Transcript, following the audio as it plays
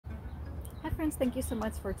friends, thank you so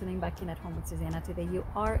much for tuning back in at home with Susana. Today you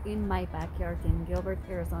are in my backyard in Gilbert,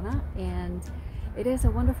 Arizona, and it is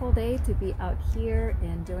a wonderful day to be out here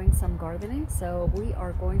and doing some gardening. So we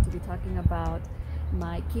are going to be talking about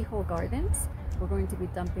my keyhole gardens. We're going to be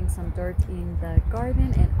dumping some dirt in the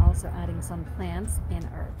garden and also adding some plants and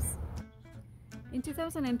herbs. In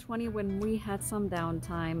 2020, when we had some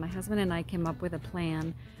downtime, my husband and I came up with a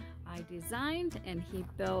plan. I designed and he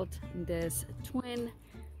built this twin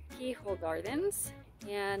keyhole gardens,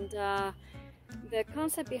 and the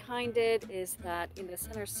concept behind it is that in the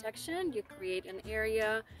center section you create an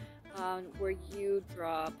area where you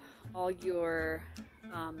drop all your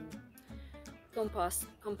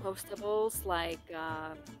compostables like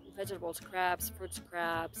vegetable scraps, fruit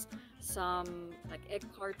scraps, some like egg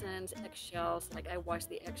cartons, eggshells. Like I wash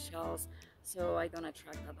the eggshells so I don't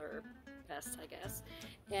attract other pests, I guess.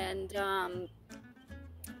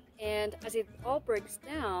 And as it all breaks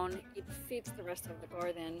down, it feeds the rest of the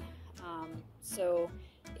garden. So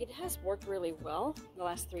it has worked really well the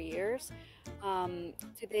last 3 years.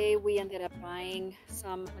 Today we ended up buying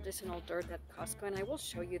some additional dirt at Costco, and I will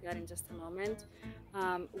show you that in just a moment.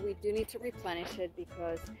 We do need to replenish it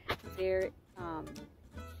because the dirt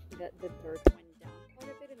went down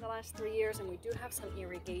quite a bit in the last 3 years, and we do have some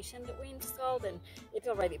irrigation that we installed, and it's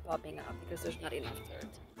already popping up because there's not enough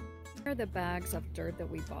dirt. Here are the bags of dirt that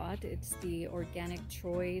we bought. It's the organic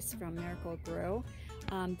choice from Miracle-Gro.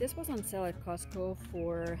 This was on sale at Costco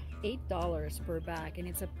for $8 per bag, and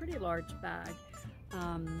it's a pretty large bag.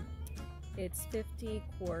 It's 50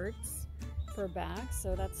 quarts per bag,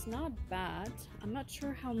 so that's not bad. I'm not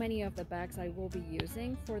sure how many of the bags I will be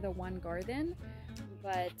using for the one garden,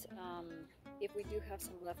 but if we do have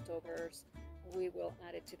some leftovers, we will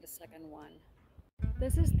add it to the second one.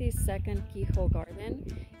 This is the second keyhole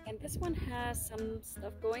garden, and this one has some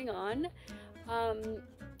stuff going on.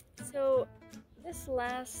 So this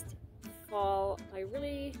last fall I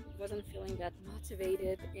really wasn't feeling that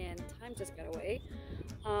motivated and time just got away,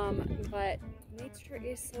 but nature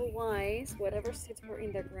is so wise. Whatever seeds were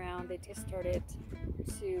in the ground, they just started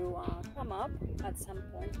to come up at some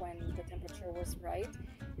point when the temperature was right.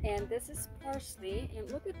 And this is parsley,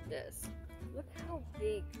 and look at this, look how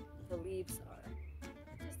big the leaves are.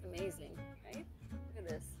 Amazing, right? Look at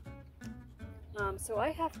this. So I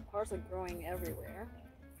have parsley growing everywhere,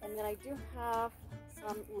 and then I do have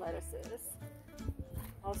some lettuces.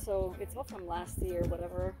 Also, it's all from last year.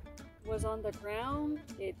 Whatever was on the ground,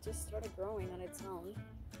 it just started growing on its own.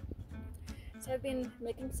 So I've been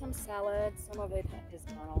making some salad. Some of it is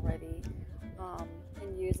done already,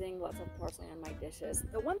 and using lots of parsley on my dishes.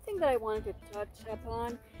 The one thing that I wanted to touch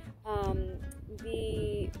upon,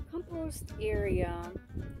 the compost area,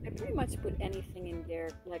 I pretty much put anything in there.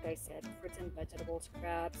 Like I said, fruits and vegetable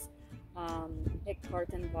scraps, egg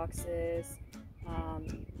carton boxes,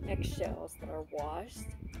 eggshells that are washed.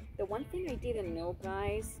 The one thing I didn't know,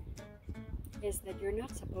 guys, is that you're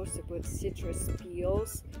not supposed to put citrus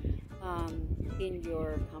peels in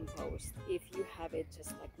your compost if you have it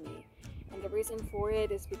just like me. And the reason for it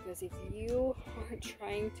is because if you are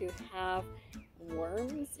trying to have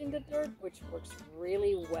worms in the dirt, which works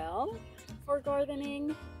really well for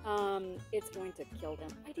gardening, it's going to kill them.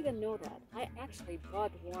 I didn't know that. I actually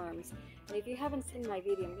bought worms, and if you haven't seen my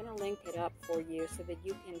video, I'm gonna link it up for you so that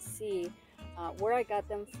you can see where I got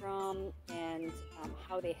them from and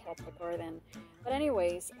how they help the garden. But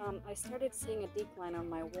anyways, I started seeing a decline on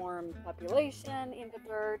my worm population in the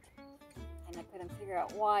dirt, and I couldn't figure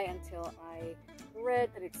out why until I read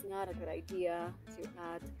that it's not a good idea to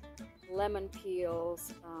add lemon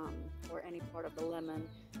peels or any part of the lemon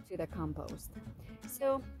to the compost.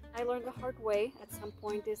 So I learned the hard way. At some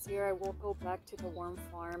point this year I will go back to the worm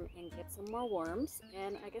farm and get some more worms,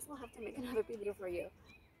 and I guess I'll have to make another video for you.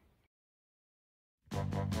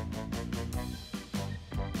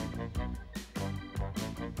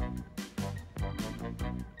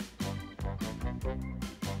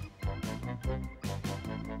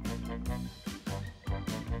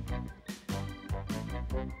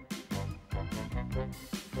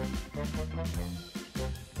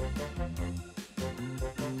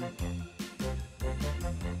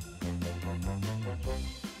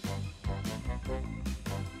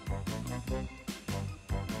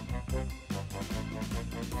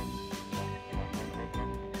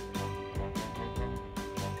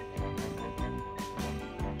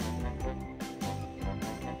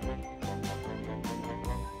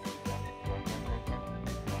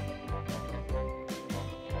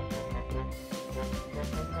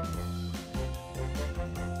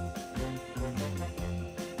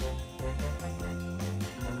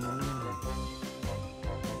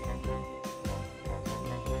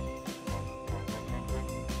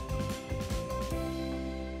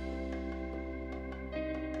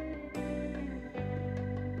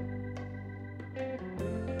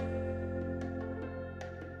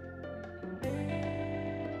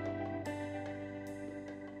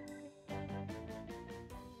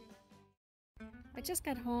 I just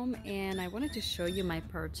got home and I wanted to show you my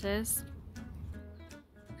purchase.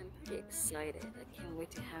 I'm pretty excited. I can't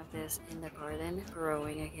wait to have this in the garden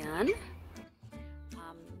growing again.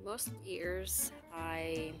 Most years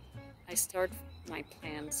I start my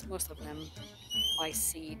plants, most of them by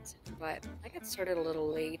seed, but I got started a little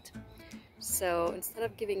late. So instead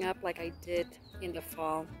of giving up like I did in the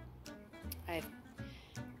fall, I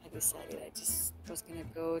decided I just was gonna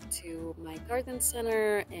go to my garden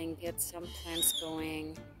center and get some plants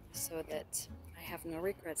going so that I have no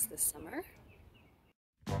regrets this summer.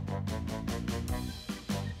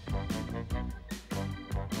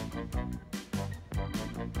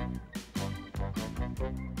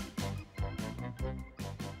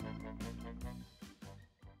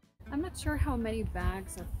 I'm not sure how many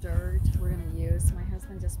bags of dirt we're gonna use. My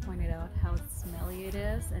husband just pointed out how smelly it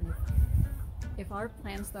is, and if our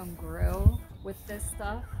plants don't grow with this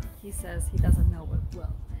stuff, he says he doesn't know what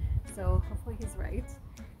will. So hopefully he's right.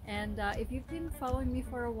 And if you've been following me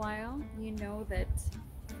for a while, you know that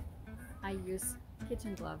I use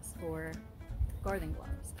kitchen gloves or garden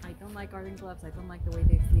gloves. I don't like garden gloves. I don't like the way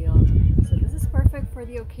they feel. So this is perfect for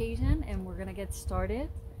the occasion, and we're gonna get started.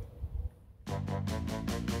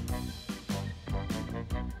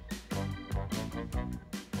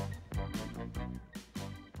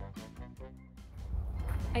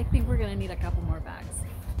 I think we're gonna need a couple more bags.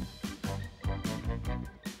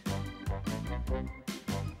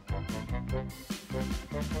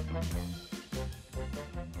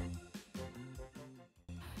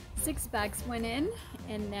 Six bags went in,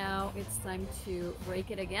 and now it's time to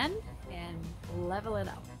rake it again and level it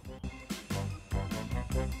out.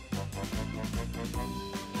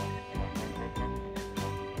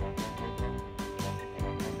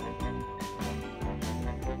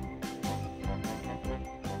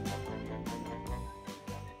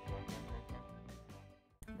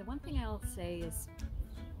 The one thing I'll say is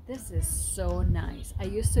this is so nice. I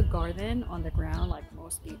used to garden on the ground like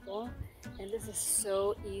most people, and this is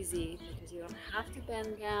so easy because you don't have to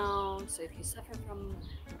bend down. So if you suffer from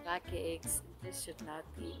backaches, this should not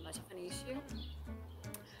be much of an issue.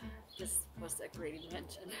 This was a great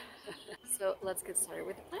invention. So let's get started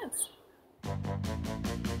with the plants.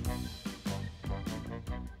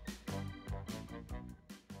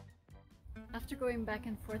 After going back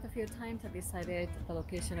and forth a few times, I decided the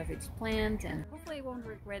location of each plant, and hopefully I won't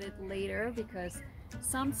regret it later because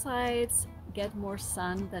some sites get more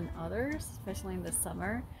sun than others, especially in the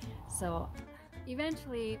summer. So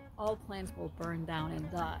eventually all plants will burn down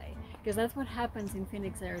and die, because that's what happens in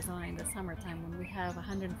Phoenix, Arizona in the summertime when we have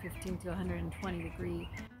 115 to 120 degree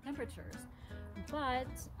temperatures. But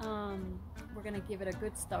we're gonna give it a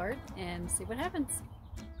good start and see what happens.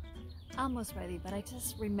 Almost ready, but I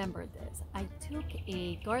just remembered this. I took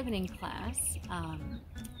a gardening class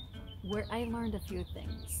where I learned a few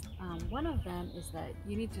things. One of them is that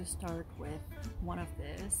you need to start with one of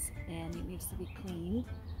this and it needs to be cleaned.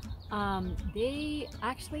 They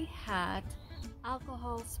actually had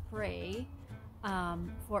alcohol spray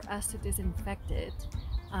for us to disinfect it,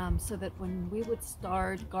 so that when we would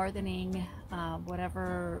start gardening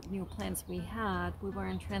whatever new plants we had, we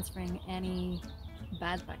weren't transferring any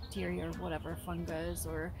bad bacteria or whatever, fungus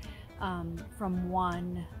or from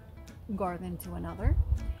one garden to another.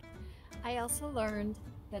 I also learned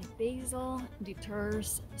that basil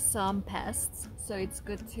deters some pests, so it's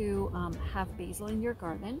good to have basil in your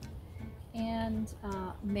garden. And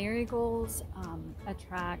marigolds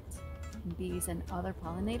attract bees and other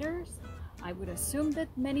pollinators. I would assume that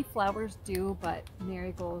many flowers do, but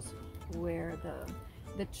marigolds were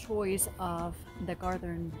the choice of the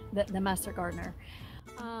garden, the master gardener.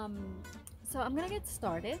 So I'm gonna get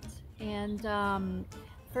started, and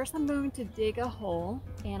first I'm going to dig a hole,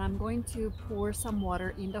 and I'm going to pour some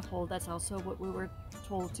water in the hole. That's also what we were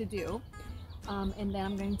told to do. And then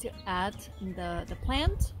I'm going to add the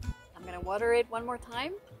plant. I'm gonna water it one more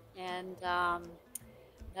time, and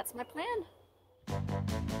that's my plan.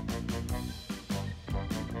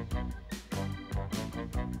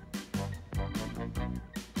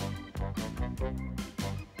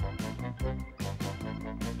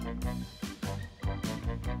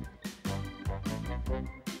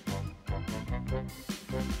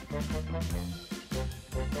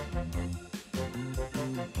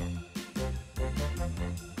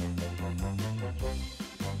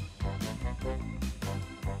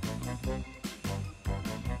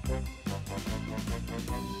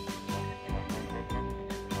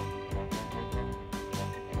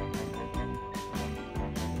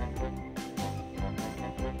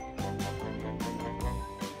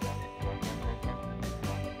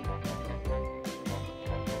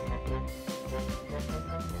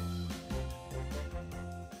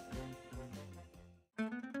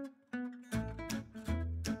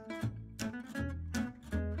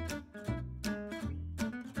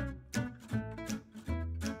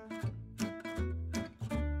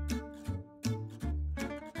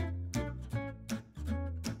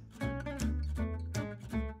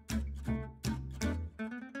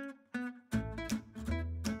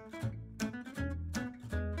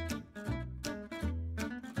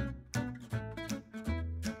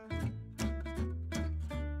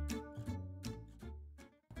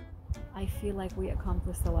 I feel like we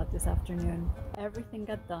accomplished a lot this afternoon. Everything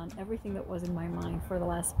got done, everything that was in my mind for the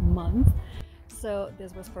last month. So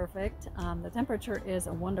this was perfect. The temperature is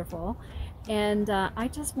wonderful, and I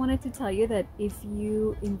just wanted to tell you that if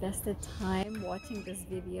you invested time watching this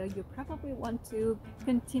video, you probably want to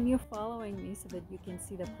continue following me so that you can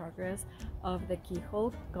see the progress of the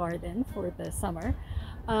Keyhole garden for the summer.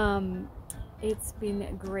 It's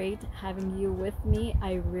been great having you with me.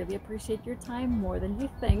 I really appreciate your time more than you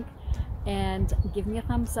think, and give me a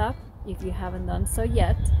thumbs up if you haven't done so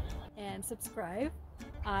yet, and subscribe.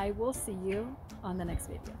 I will see you on the next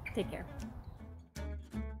video. Take care.